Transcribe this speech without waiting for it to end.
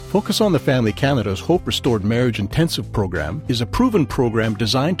Focus on the Family Canada's Hope Restored Marriage Intensive program is a proven program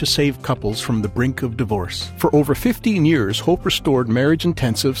designed to save couples from the brink of divorce. For over 15 years, Hope Restored Marriage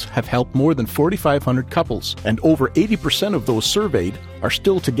Intensives have helped more than 4,500 couples, and over 80% of those surveyed are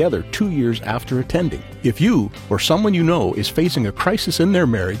still together 2 years after attending. If you or someone you know is facing a crisis in their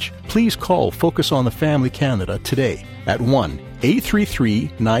marriage, please call Focus on the Family Canada today at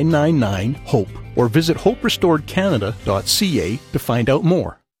 1-833-999-HOPE or visit hoperestoredcanada.ca to find out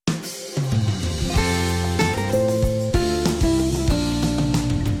more.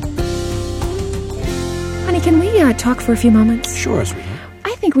 Honey, can we talk for a few moments? Sure, sweetheart.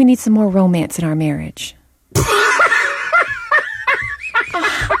 I think we need some more romance in our marriage. Hey,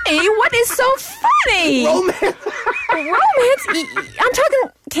 what is so funny? Romance? Romance? I'm talking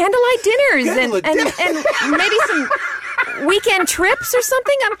candlelight dinners and maybe some weekend trips or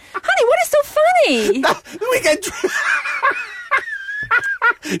something. Honey, what is so funny? Weekend trips?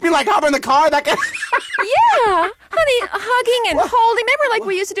 You mean like hopping in the car? That kind Yeah. Honey, hugging and holding. Remember like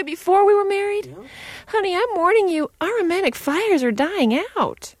we used to do before we were married? Yeah. Honey, I'm warning you, our romantic fires are dying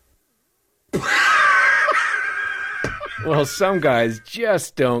out. Well, some guys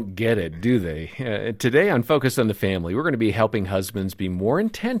just don't get it, do they? Today on Focus on the Family, we're going to be helping husbands be more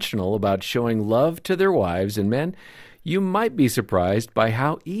intentional about showing love to their wives. And men, you might be surprised by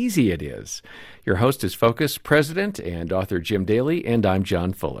how easy it is. Your host is Focus President and author Jim Daly, and I'm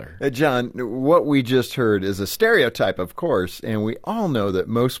John Fuller. John, what we just heard is a stereotype, of course, and we all know that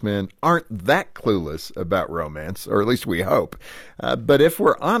most men aren't that clueless about romance, or at least we hope. But if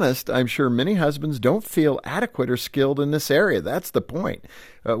we're honest, I'm sure many husbands don't feel adequate or skilled in this area. That's the point.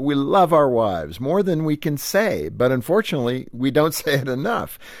 We love our wives more than we can say, but unfortunately, we don't say it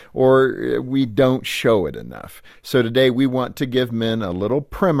enough, or we don't show it enough. So today, we want to give men a little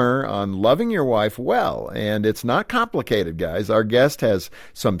primer on loving your wife well, and it's not complicated, guys. Our guest has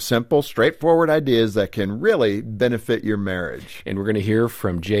some simple, straightforward ideas that can really benefit your marriage. And we're going to hear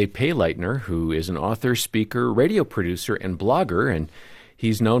from Jay Payleitner, who is an author, speaker, radio producer, and blogger, and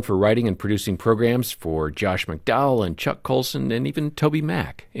he's known for writing and producing programs for Josh McDowell and Chuck Colson and even Toby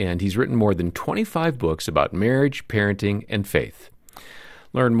Mac. And he's written more than 25 books about marriage, parenting, and faith.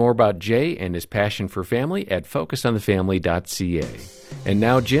 Learn more about Jay and his passion for family at focusonthefamily.ca. And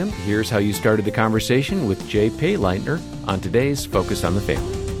now, Jim, here's how you started the conversation with Jay Payleitner on today's Focus on the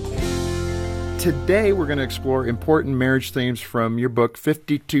Family. Today, we're going to explore important marriage themes from your book,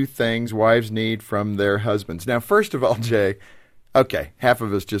 52 Things Wives Need from Their Husbands. Now, first of all, Jay, okay, half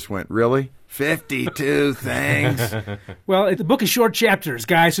of us just went, really? 52 things? Well, the book is short chapters,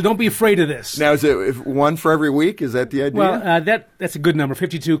 guys, so don't be afraid of this. Now, is it one for every week? Is that the idea? Well, that's a good number,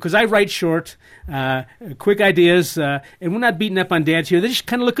 52, because I write short, quick ideas, and we're not beating up on dads here. They just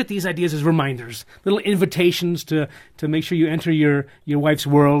kind of look at these ideas as reminders, little invitations to make sure you enter your wife's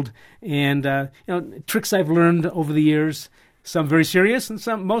world, and tricks I've learned over the years, some very serious and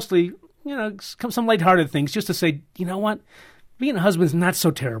some mostly, some lighthearted things, just to say, you know what? Being a husband's not so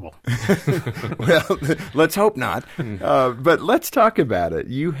terrible. Well, let's hope not. But let's talk about it.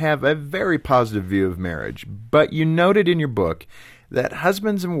 You have a very positive view of marriage, but you noted in your book that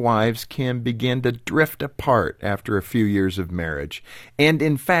husbands and wives can begin to drift apart after a few years of marriage. And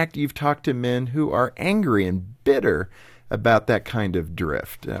in fact, you've talked to men who are angry and bitter about that kind of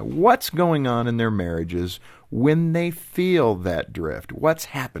drift. What's going on in their marriages when they feel that drift? What's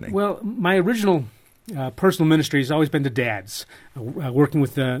happening? Well, my original personal ministry has always been to dads, working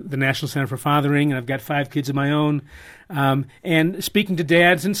with the National Center for Fathering, and I've got 5 kids of my own, and speaking to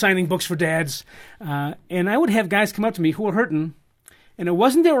dads and signing books for dads. And I would have guys come up to me who were hurting, and it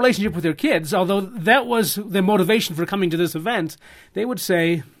wasn't their relationship with their kids, although that was their motivation for coming to this event. They would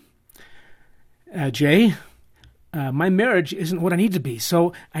say, Jay, my marriage isn't what I need to be,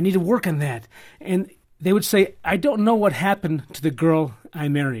 so I need to work on that. And they would say, I don't know what happened to the girl I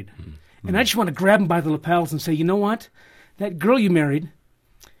married. Mm-hmm. And I just want to grab them by the lapels and say, you know what? That girl you married,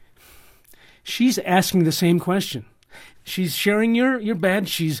 she's asking the same question. She's sharing your bed.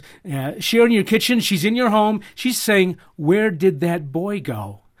 She's sharing your kitchen. She's in your home. She's saying, where did that boy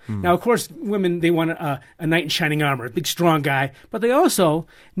go? Now, of course, women, they want a knight in shining armor, a big, strong guy. But they also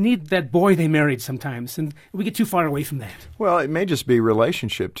need that boy they married sometimes. And we get too far away from that. Well, it may just be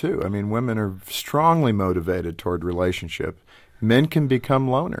relationship, too. I mean, women are strongly motivated toward relationship. Men can become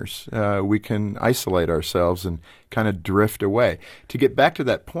loners. We can isolate ourselves and kind of drift away. To get back to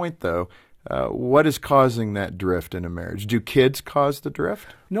that point, though, what is causing that drift in a marriage? Do kids cause the drift?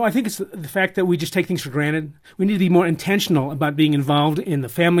 No, I think it's the fact that we just take things for granted. We need to be more intentional about being involved in the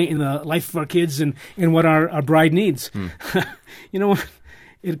family, in the life of our kids, and what our bride needs. You know,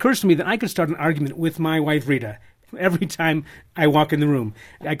 it occurs to me that I could start an argument with my wife, Rita, every time I walk in the room.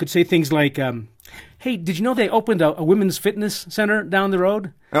 I could say things like, hey, did you know they opened a women's fitness center down the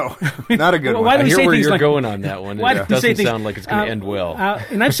road? Oh, not a good one. Why do I we hear say where things you're like, going on that one. why do It we say doesn't things- sound like it's going to end well.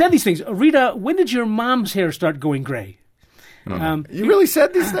 And I've said these things. Rita, when did your mom's hair start going gray? You really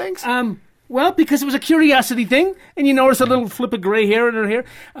said these things? Well, because it was a curiosity thing, and you notice a little flip of gray hair in her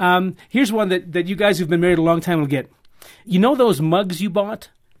hair. Here's one that you guys who've been married a long time will get. You know those mugs you bought?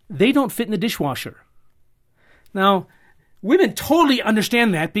 They don't fit in the dishwasher. Now, women totally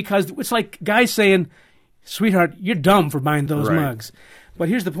understand that because it's like guys saying, sweetheart, you're dumb for buying those Right. mugs. But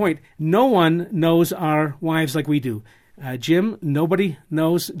here's the point. No one knows our wives like we do. Jim, nobody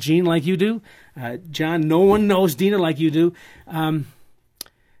knows Jean like you do. John, no one knows Dina like you do.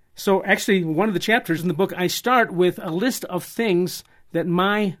 So actually, one of the chapters in the book, I start with a list of things that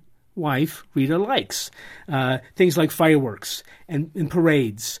my wife, Rita, likes. Things like fireworks and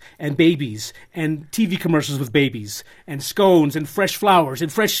parades and babies and TV commercials with babies and scones and fresh flowers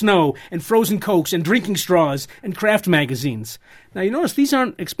and fresh snow and frozen Cokes and drinking straws and craft magazines. Now, you notice these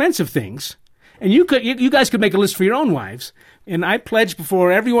aren't expensive things. And you guys could make a list for your own wives. And I pledge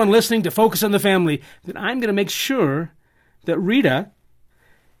before everyone listening to Focus on the Family that I'm going to make sure that Rita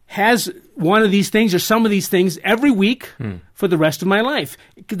has one of these things or some of these things every week for the rest of my life.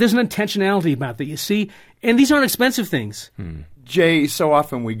 There's an intentionality about that, you see. And these aren't expensive things. Jay, so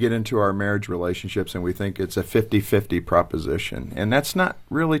often we get into our marriage relationships and we think it's a 50-50 proposition. And that's not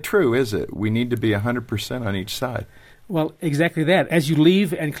really true, is it? We need to be 100% on each side. Well, exactly that. As you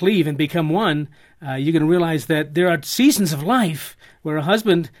leave and cleave and become one, you're going to realize that there are seasons of life where a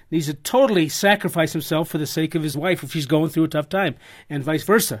husband needs to totally sacrifice himself for the sake of his wife if she's going through a tough time, and vice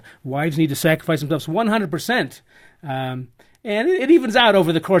versa. Wives need to sacrifice themselves 100%. And it evens out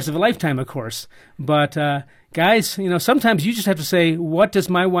over the course of a lifetime, of course. But guys, sometimes you just have to say, what does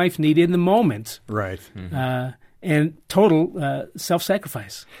my wife need in the moment? Right. And total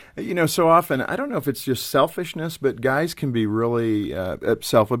self-sacrifice. So often, I don't know if it's just selfishness, but guys can be really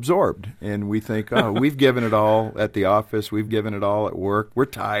self-absorbed. And we think, oh, we've given it all at the office. We've given it all at work. We're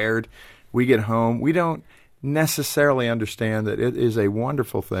tired. We get home. We don't necessarily understand that it is a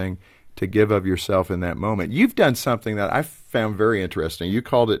wonderful thing to give of yourself in that moment. You've done something that I found very interesting. You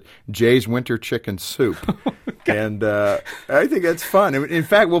called it Jay's Winter Chicken Soup. And I think that's fun. In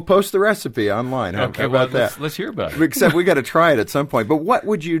fact, we'll post the recipe online. How about that? Let's hear about it. Except we got to try it at some point. But what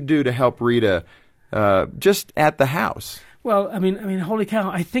would you do to help Rita just at the house? Well, I mean, holy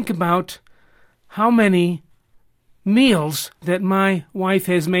cow! I think about how many meals that my wife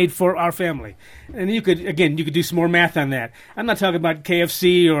has made for our family, and you could do some more math on that. I'm not talking about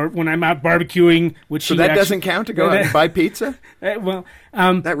KFC or when I'm out barbecuing, which so that doesn't count to go out and buy pizza. That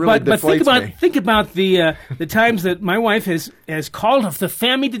really deflates me. Think about the times that my wife has called the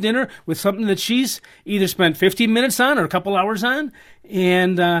family to dinner with something that she's either spent 15 minutes on or a couple hours on,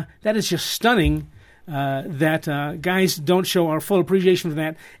 and that is just stunning. That guys don't show our full appreciation for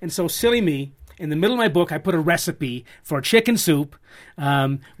that, and so silly me. In the middle of my book, I put a recipe for chicken soup,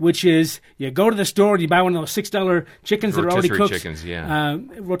 which is you go to the store and you buy one of those $6 chickens that are already cooked. Chickens, yeah.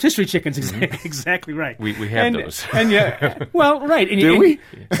 Rotisserie chickens, exactly right. We have those. Right. And do we?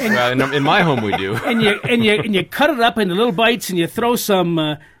 Well, in my home we do. And you cut it up into little bites and you throw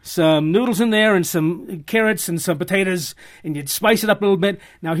some noodles in there and some carrots and some potatoes and you spice it up a little bit.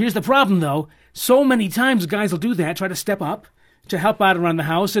 Now here's the problem though. So many times guys will do that, try to step up to help out around the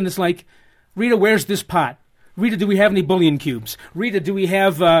house, and it's like, Rita, where's this pot? Rita, do we have any bouillon cubes? Rita, do we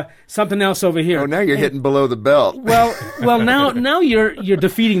have something else over here? Oh, now you're hitting below the belt. Well, now you're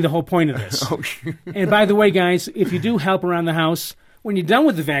defeating the whole point of this. Oh, and by the way, guys, if you do help around the house, when you're done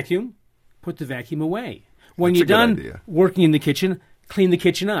with the vacuum, put the vacuum away. When you're done working in the kitchen, clean the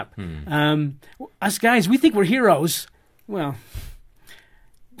kitchen up. Us guys, we think we're heroes. Well,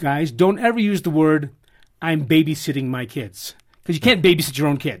 guys, don't ever use the word, I'm babysitting my kids. Because you can't babysit your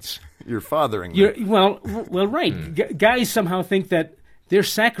own kids. You're fathering them. Well, right. Guys somehow think that they're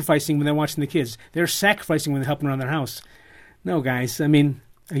sacrificing when they're watching the kids. They're sacrificing when they're helping around their house. No, guys. I mean,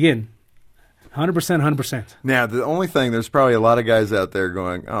 again, 100%. Now, the only thing, there's probably a lot of guys out there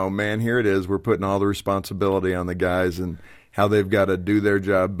going, oh, man, here it is. We're putting all the responsibility on the guys and how they've got to do their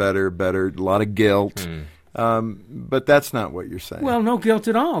job better, a lot of guilt. But that's not what you're saying. Well, no guilt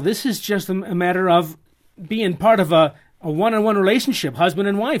at all. This is just a matter of being part of a one-on-one relationship, husband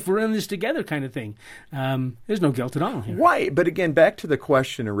and wife. We're in this together kind of thing. There's no guilt at all here. Why? But again, back to the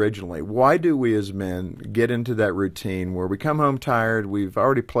question originally, why do we as men get into that routine where we come home tired, we've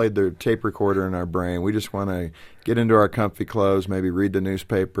already played the tape recorder in our brain, we just want to get into our comfy clothes, maybe read the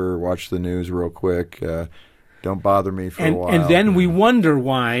newspaper, watch the news real quick, don't bother me for a while. And then we wonder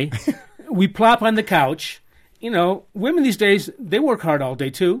why we plop on the couch women these days, they work hard all day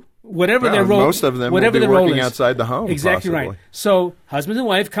too. Whatever their role, most of them whatever will be their role working is. outside the home. Exactly possibly. right. So husband and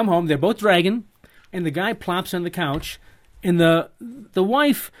wife come home, they're both dragging, and the guy plops on the couch, and the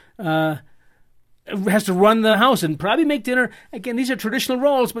wife has to run the house and probably make dinner. Again, these are traditional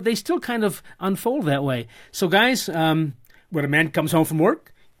roles, but they still kind of unfold that way. So guys, when a man comes home from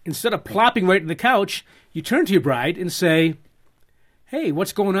work, instead of plopping right on the couch, you turn to your bride and say, hey,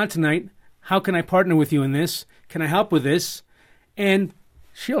 what's going on tonight? How can I partner with you in this? Can I help with this? And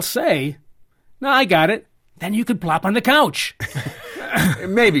she'll say, no, I got it. Then you could plop on the couch.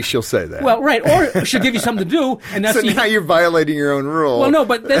 Maybe she'll say that. Well, right. Or she'll give you something to do. And that's so now you're violating your own rule. Well, no,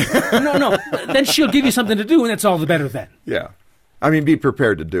 but then, no. Then she'll give you something to do, and that's all the better then. Yeah. I mean, be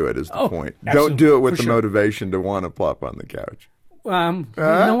prepared to do it is the point. Absolutely. Don't do it with For the sure. motivation to want to plop on the couch. You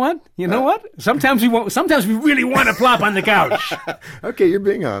know what? You know what? Sometimes we won't. Sometimes we really want to plop on the couch. Okay, you're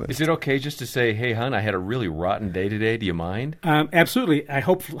being honest. Is it okay just to say, hey, hon, I had a really rotten day today. Do you mind? Absolutely.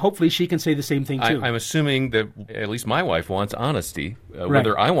 Hopefully she can say the same thing too. I'm assuming that at least my wife wants honesty.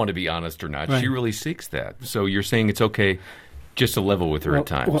 Whether I want to be honest or not, Right. she really seeks that. So you're saying it's okay just to level with her at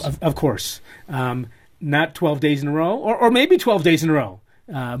times. Well, of course. Not 12 days in a row, or maybe 12 days in a row.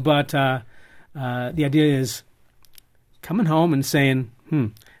 But the idea is coming home and saying,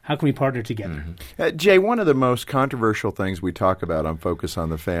 how can we partner together? Mm-hmm. Jay, one of the most controversial things we talk about on Focus on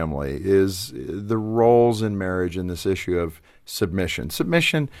the Family is the roles in marriage and this issue of submission.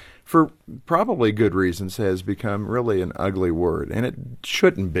 Submission, for probably good reasons, has become really an ugly word, and it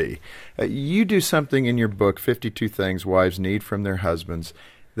shouldn't be. You do something in your book, 52 Things Wives Need from Their Husbands,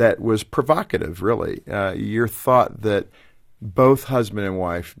 that was provocative, really. Your thought that both husband and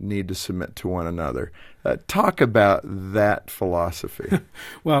wife need to submit to one another. Talk about that philosophy.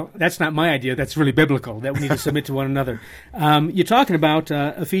 Well, that's not my idea. That's really biblical, that we need to submit to one another. You're talking about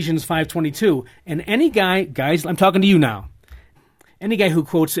Ephesians 5:22. And any guy, guys, I'm talking to you now. Any guy who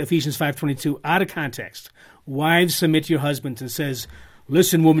quotes Ephesians 5:22 out of context, wives submit to your husbands, and says,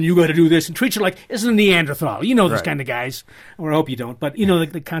 listen, woman, you got to do this, and treat you like it's a Neanderthal. You know those Right. kind of guys. Or I hope you don't, but you know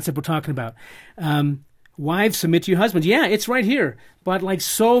the concept we're talking about. Wives, submit to your husbands. Yeah, it's right here. But like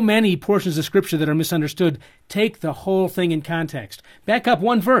so many portions of Scripture that are misunderstood, take the whole thing in context. Back up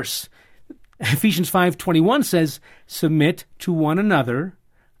one verse. Ephesians 5:21 says, submit to one another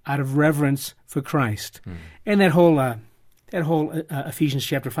out of reverence for Christ. And that whole Ephesians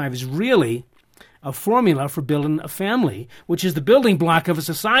chapter 5 is really a formula for building a family, which is the building block of a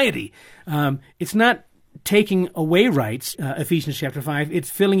society. It's not taking away rights, Ephesians chapter 5, it's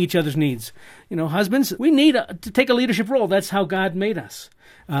filling each other's needs. Husbands, we need to take a leadership role. That's how God made us.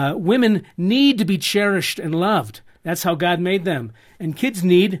 Women need to be cherished and loved. That's how God made them. And kids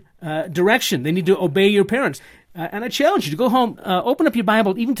need direction. They need to obey your parents. And I challenge you to go home, open up your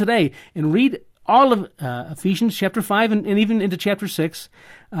Bible even today, and read all of Ephesians chapter 5 and even into chapter 6,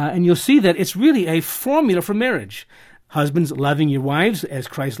 and you'll see that it's really a formula for marriage. Husbands loving your wives as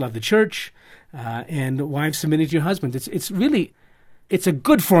Christ loved the church, and wives submitting to your husband. It's a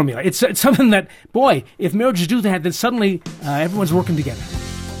good formula. It's something that, boy, if marriages do that, then suddenly everyone's working together.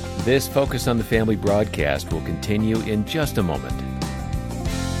 This Focus on the Family broadcast will continue in just a moment.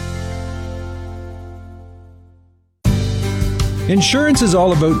 Insurance is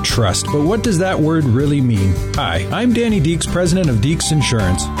all about trust, but what does that word really mean? Hi, I'm Danny Deeks, president of Deeks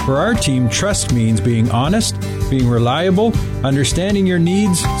Insurance. For our team, trust means being honest, being reliable, understanding your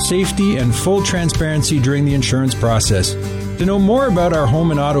needs, safety, and full transparency during the insurance process. To know more about our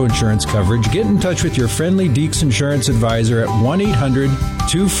home and auto insurance coverage, get in touch with your friendly Deeks Insurance advisor at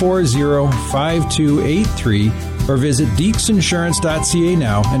 1-800-240-5283 or visit deeksinsurance.ca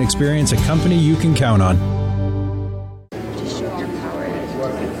now and experience a company you can count on.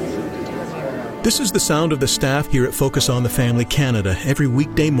 This is the sound of the staff here at Focus on the Family Canada every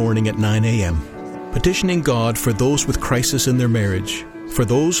weekday morning at 9 a.m. Petitioning God for those with crisis in their marriage, for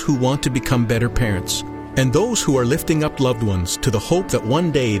those who want to become better parents, and those who are lifting up loved ones to the hope that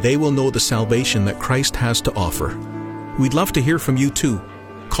one day they will know the salvation that Christ has to offer. We'd love to hear from you too.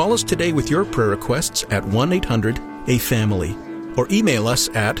 Call us today with your prayer requests at 1-800-A-FAMILY or email us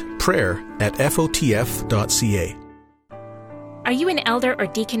at prayer@fotf.ca. Are you an elder or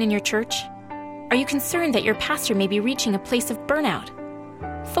deacon in your church? Are you concerned that your pastor may be reaching a place of burnout?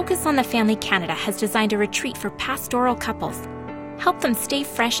 Focus on the Family Canada has designed a retreat for pastoral couples. Help them stay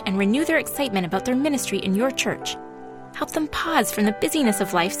fresh and renew their excitement about their ministry in your church. Help them pause from the busyness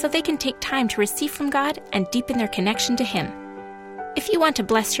of life so they can take time to receive from God and deepen their connection to Him. If you want to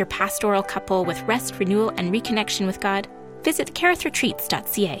bless your pastoral couple with rest, renewal, and reconnection with God, visit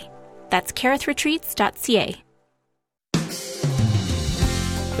kerithretreats.ca. That's kerithretreats.ca.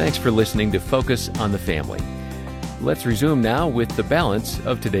 Thanks for listening to Focus on the Family. Let's resume now with the balance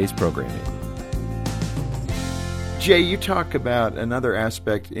of today's programming. Jay, you talk about another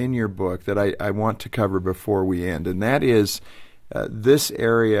aspect in your book that I want to cover before we end, and that is this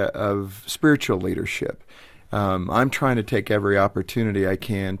area of spiritual leadership. I'm trying to take every opportunity I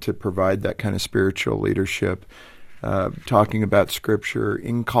can to provide that kind of spiritual leadership, talking about Scripture,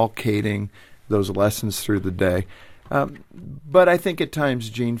 inculcating those lessons through the day. But I think at times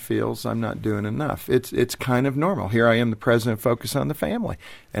Gene feels I'm not doing enough. It's kind of normal. Here I am, the president, focused on the family,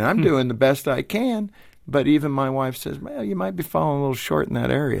 and I'm doing the best I can. But even my wife says, well, you might be falling a little short in that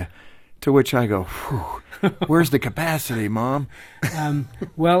area. To which I go, where's the capacity, Mom?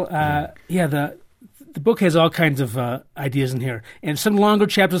 The book has all kinds of ideas in here, and some longer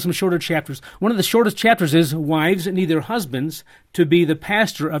chapters, some shorter chapters. One of the shortest chapters is wives need their husbands to be the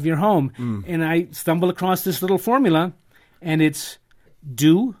pastor of your home. And I stumble across this little formula, and it's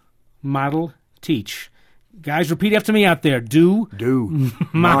do, model, teach. Guys, repeat after me out there. Do,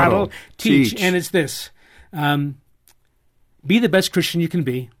 model, teach. And it's this. Be the best Christian you can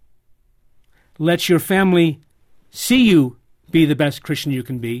be. Let your family see you be the best Christian you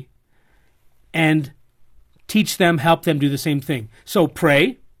can be. And teach them, help them do the same thing. So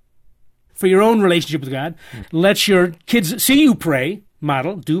pray for your own relationship with God. Let your kids see you pray,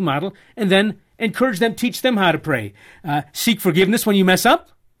 model, and then encourage them, teach them how to pray. Seek forgiveness when you mess up.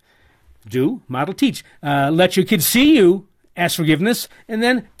 Do, model, teach. Let your kids see you ask forgiveness, and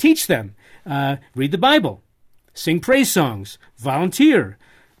then teach them. Read the Bible. Sing praise songs. Volunteer.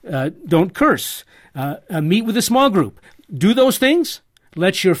 Don't curse. Meet with a small group. Do those things.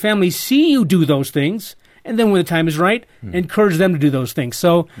 Let your family see you do those things, and then when the time is right, encourage them to do those things.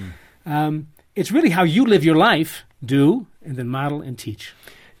 So it's really how you live your life. Do, and then model and teach.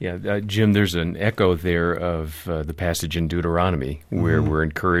 Yeah, Jim, there's an echo there of the passage in Deuteronomy where we're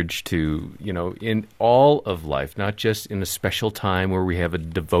encouraged to, in all of life, not just in a special time where we have a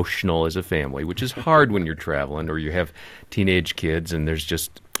devotional as a family, which is hard when you're traveling or you have teenage kids and there's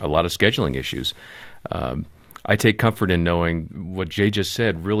just a lot of scheduling issues. I take comfort in knowing what Jay just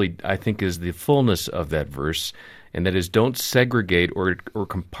said really, I think, is the fullness of that verse, and that is don't segregate or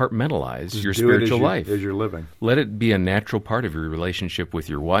compartmentalize your spiritual life. As you're living. Let it be a natural part of your relationship with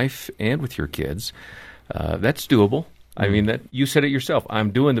your wife and with your kids. That's doable. I mean, that you said it yourself. I'm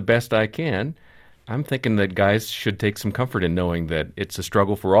doing the best I can. I'm thinking that guys should take some comfort in knowing that it's a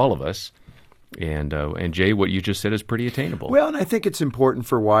struggle for all of us. And Jay, what you just said is pretty attainable. Well, and I think it's important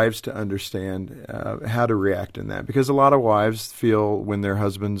for wives to understand how to react in that, because a lot of wives feel when their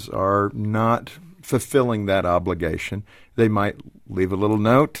husbands are not fulfilling that obligation, they might leave a little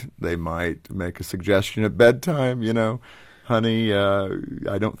note. They might make a suggestion at bedtime, honey,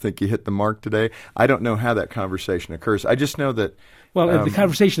 I don't think you hit the mark today. I don't know how that conversation occurs. I just know that... Well, the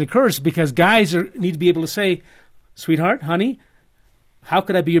conversation occurs because guys need to be able to say, sweetheart, honey, how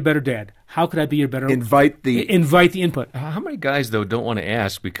could I be your better dad? How could I be your better... Invite the input. How many guys, though, don't want to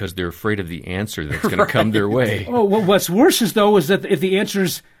ask because they're afraid of the answer that's going to come their way? Oh, well, what's worse is that if the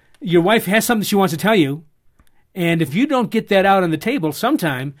answer's your wife has something she wants to tell you, and if you don't get that out on the table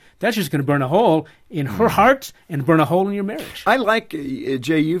sometime, that's just going to burn a hole in her heart and burn a hole in your marriage. I like,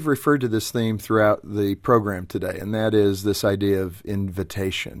 Jay, you've referred to this theme throughout the program today, and that is this idea of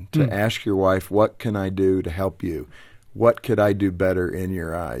invitation, to ask your wife, what can I do to help you? What could I do better in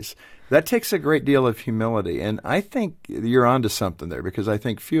your eyes? That takes a great deal of humility, and I think you're onto something there, because I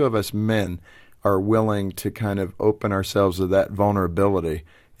think few of us men are willing to kind of open ourselves to that vulnerability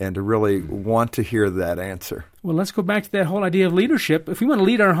and to really want to hear that answer. Well, let's go back to that whole idea of leadership. If we want to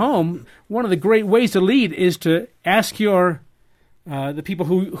lead our home, one of the great ways to lead is to ask the people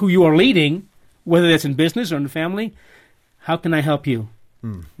who you are leading, whether that's in business or in the family, how can I help you?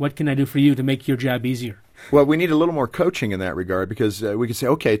 What can I do for you to make your job easier? Well, we need a little more coaching in that regard, because we can say,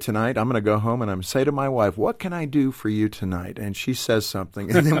 okay, tonight I'm going to go home and I'm going to say to my wife, what can I do for you tonight? And she says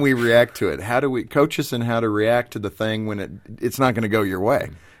something, and then we react to it. How do we coach us in how to react to the thing when it's not going to go your way?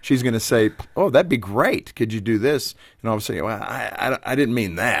 She's going to say, oh, that'd be great. Could you do this? And all of a sudden, well, I didn't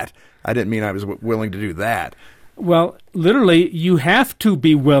mean that. I didn't mean I was willing to do that. Well, literally, you have to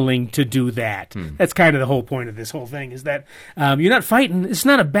be willing to do that. That's kind of the whole point of this whole thing, is that you're not fighting. It's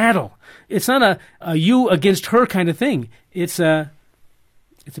not a battle. It's not a you against her kind of thing. It's a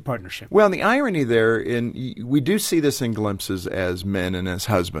partnership. Well, and the irony there, we do see this in glimpses as men and as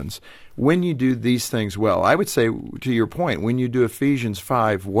husbands. When you do these things well, I would say, to your point, when you do Ephesians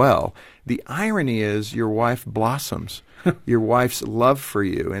 5 well, the irony is your wife blossoms. Your wife's love for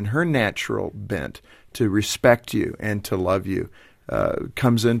you and her natural bent to respect you and to love you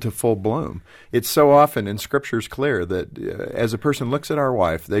comes into full bloom. It's so often, and Scripture's clear, that as a person looks at our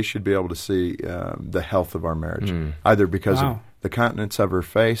wife, they should be able to see the health of our marriage, either because of the countenance of her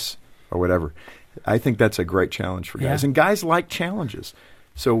face or whatever. I think that's a great challenge for guys. And guys like challenges.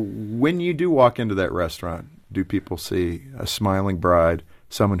 So when you do walk into that restaurant, do people see a smiling bride,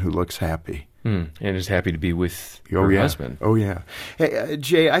 someone who looks happy? And is happy to be with her husband. Oh, yeah. Hey,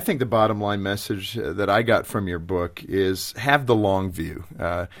 Jay, I think the bottom line message that I got from your book is have the long view.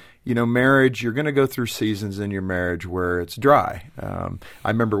 Marriage, you're going to go through seasons in your marriage where it's dry. I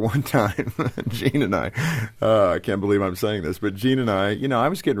remember one time, Gene and I can't believe I'm saying this, but Gene and I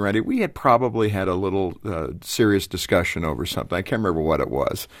was getting ready. We had probably had a little serious discussion over something. I can't remember what it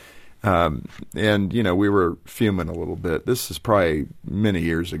was. We were fuming a little bit. This is probably many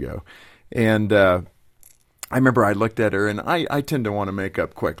years ago. And I remember I looked at her, and I tend to want to make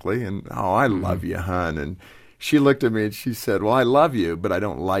up quickly. And, I love you, hon. And she looked at me and she said, well, I love you, but I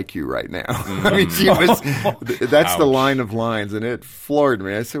don't like you right now. I mean, that's the line of lines, and it floored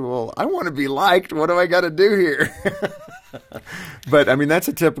me. I said, well, I want to be liked. What do I got to do here? But, I mean, that's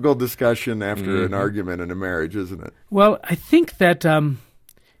a typical discussion after an argument in a marriage, isn't it? Well, I think that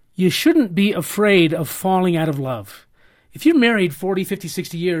you shouldn't be afraid of falling out of love. If you're married 40, 50,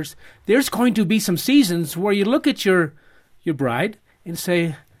 60 years, there's going to be some seasons where you look at your bride and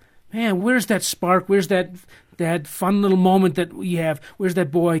say, man, where's that spark? Where's that fun little moment that we have? Where's that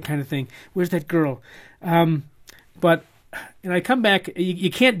boy kind of thing? Where's that girl? And I come back,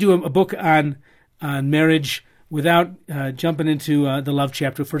 you can't do a book on marriage without jumping into the love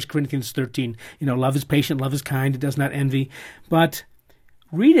chapter of 1 Corinthians 13. Love is patient, love is kind, it does not envy. But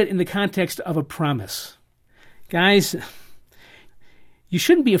read it in the context of a promise. Guys, you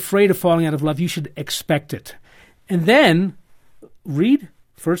shouldn't be afraid of falling out of love. You should expect it. And then read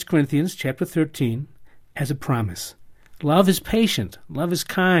 1 Corinthians chapter 13 as a promise. Love is patient. Love is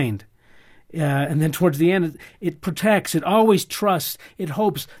kind. And then towards the end, it protects. It always trusts. It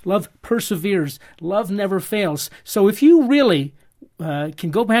hopes. Love perseveres. Love never fails. So if you really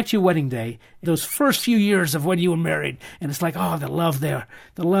can go back to your wedding day, those first few years of when you were married, and it's like, the love there,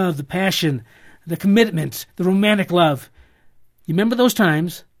 the love, the passion, the commitment, the romantic love. You remember those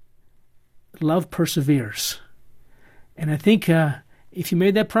times? Love perseveres. And I think if you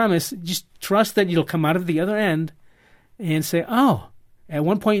made that promise, just trust that you'll come out of the other end and say, at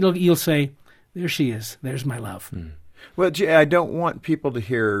one point you'll say, there she is. There's my love. Well, Jay, I don't want people to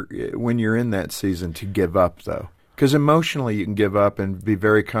hear when you're in that season to give up, though. Because emotionally you can give up and be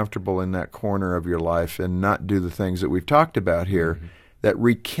very comfortable in that corner of your life and not do the things that we've talked about here that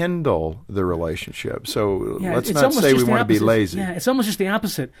rekindle the relationship. So let's not say we want to be lazy. Yeah, it's almost just the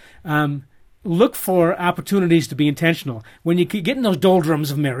opposite. Look for opportunities to be intentional when you get in those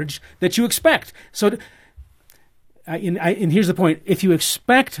doldrums of marriage that you expect. So, and here's the point. If you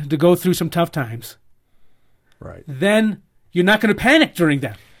expect to go through some tough times, right, then you're not going to panic during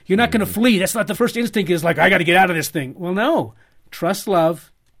that. You're not going to flee. That's not the first instinct is like, I got to get out of this thing. Well, no. Trust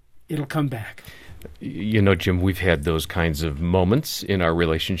love. It'll come back. Jim, we've had those kinds of moments in our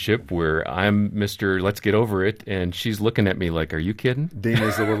relationship where I'm Mr. Let's get over it, and she's looking at me like, are you kidding?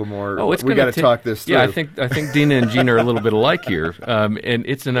 Dina's a little more, we got to talk this through. Yeah, I think Dina and Gina are a little bit alike here, and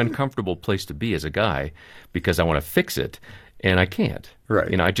it's an uncomfortable place to be as a guy because I want to fix it, and I can't.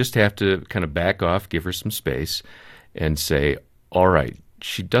 Right. I just have to kind of back off, give her some space, and say, all right,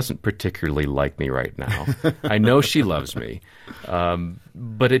 she doesn't particularly like me right now. I know she loves me,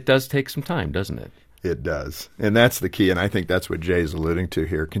 but it does take some time, doesn't it? It does. And that's the key, and I think that's what Jay's alluding to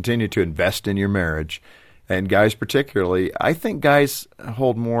here. Continue to invest in your marriage. And guys particularly, I think guys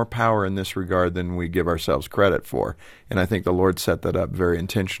hold more power in this regard than we give ourselves credit for. And I think the Lord set that up very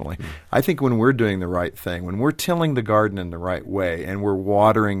intentionally. I think when we're doing the right thing, when we're tilling the garden in the right way and we're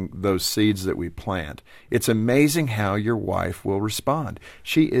watering those seeds that we plant, it's amazing how your wife will respond.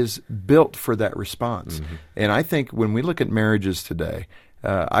 She is built for that response. And I think when we look at marriages today,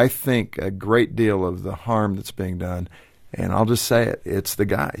 I think a great deal of the harm that's being done, and I'll just say it, it's the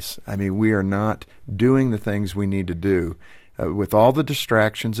guys. I mean, we are not doing the things we need to do with all the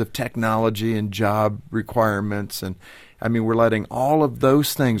distractions of technology and job requirements. And, I mean, we're letting all of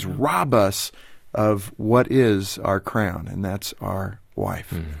those things rob us of what is our crown, and that's our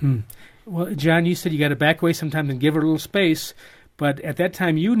wife. Well, John, you said you got to back away sometimes and give her a little space. But at that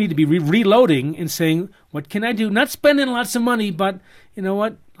time, you need to be reloading and saying, what can I do? Not spending lots of money, but you know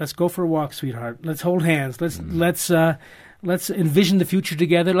what? Let's go for a walk, sweetheart. Let's hold hands. Let's envision the future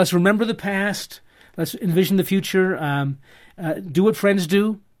together. Let's remember the past. Let's envision the future. Do what friends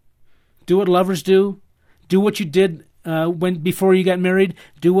do. Do what lovers do. Do what you did before you got married.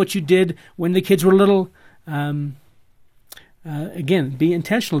 Do what you did when the kids were little. again, be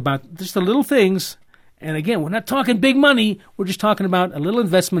intentional about just the little things. And again, we're not talking big money. We're just talking about a little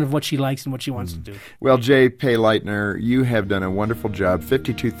investment of what she likes and what she wants to do. Well, Jay Payleitner, you have done a wonderful job.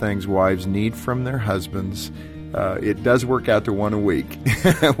 52 things wives need from their husbands. It does work out to one a week,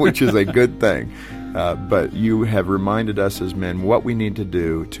 which is a good thing. But you have reminded us as men what we need to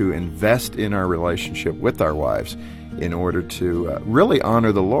do to invest in our relationship with our wives in order to really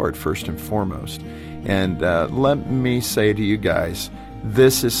honor the Lord first and foremost. And let me say to you guys,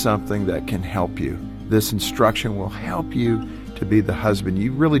 this is something that can help you. This instruction will help you to be the husband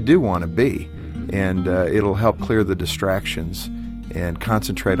you really do want to be. And it'll help clear the distractions and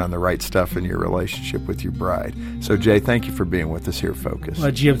concentrate on the right stuff in your relationship with your bride. So, Jay, thank you for being with us here, Focus.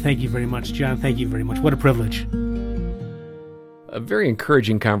 Well, Jim, thank you very much. John, thank you very much. What a privilege. A very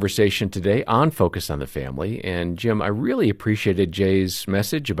encouraging conversation today on Focus on the Family. And, Jim, I really appreciated Jay's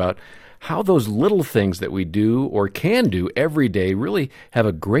message about how those little things that we do or can do every day really have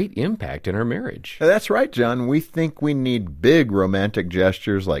a great impact in our marriage. That's right, John. We think we need big romantic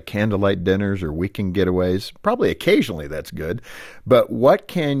gestures like candlelight dinners or weekend getaways. Probably occasionally that's good. But what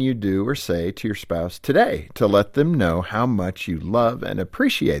can you do or say to your spouse today to let them know how much you love and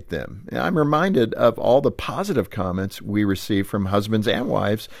appreciate them? I'm reminded of all the positive comments we received from husbands and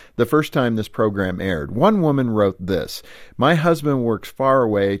wives the first time this program aired. One woman wrote this: "My husband works far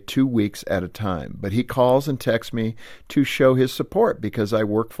away 2 weeks at a time, but he calls and texts me to show his support because I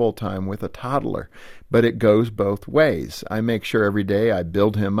work full-time with a toddler. But it goes both ways. I make sure every day I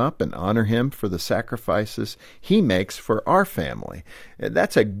build him up and honor him for the sacrifices he makes for our family."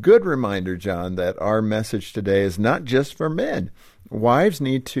 That's a good reminder, John, that our message today is not just for men. Wives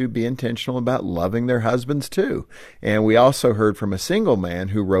need to be intentional about loving their husbands too. And we also heard from a single man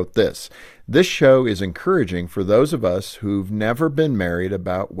who wrote this: "This show is encouraging for those of us who've never been married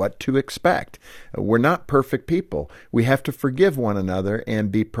about what to expect. We're not perfect people. We have to forgive one another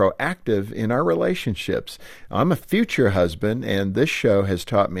and be proactive in our relationships. I'm a future husband, and this show has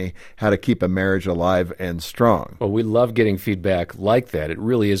taught me how to keep a marriage alive and strong." Well, we love getting feedback like that. It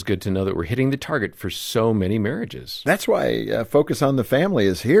really is good to know that we're hitting the target for so many marriages. That's why Focus on the Family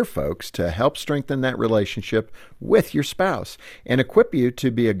is here, folks, to help strengthen that relationship with your spouse and equip you to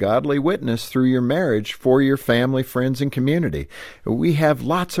be a godly witness through your marriage for your family, friends, and community. We have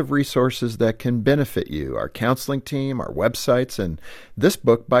lots of resources that can benefit you: our counseling team, our websites, and this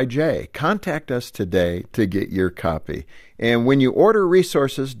book by Jay. Contact us today to get your copy. And when you order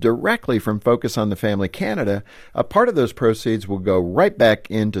resources directly from Focus on the Family Canada, a part of those proceeds will go right back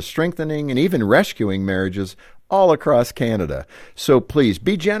into strengthening and even rescuing marriages all across Canada. So please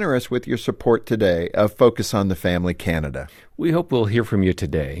be generous with your support today of Focus on the Family Canada. We hope we'll hear from you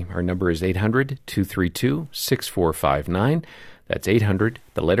today. Our number is 800-232-6459. That's 800,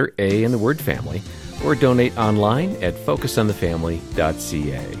 the letter A and the word family, or donate online at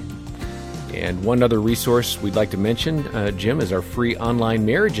focusonthefamily.ca. And one other resource we'd like to mention, Jim, is our free online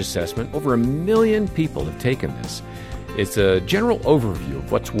marriage assessment. Over 1 million people have taken this. It's a general overview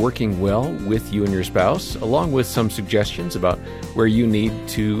of what's working well with you and your spouse, along with some suggestions about where you need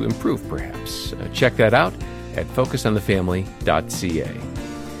to improve, perhaps. Check that out at focusonthefamily.ca.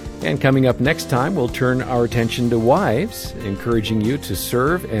 And coming up next time, we'll turn our attention to wives, encouraging you to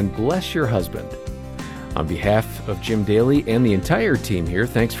serve and bless your husband. On behalf of Jim Daly and the entire team here,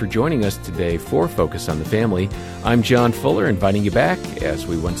 thanks for joining us today for Focus on the Family. I'm John Fuller, inviting you back as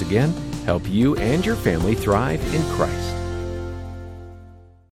we once again help you and your family thrive in Christ.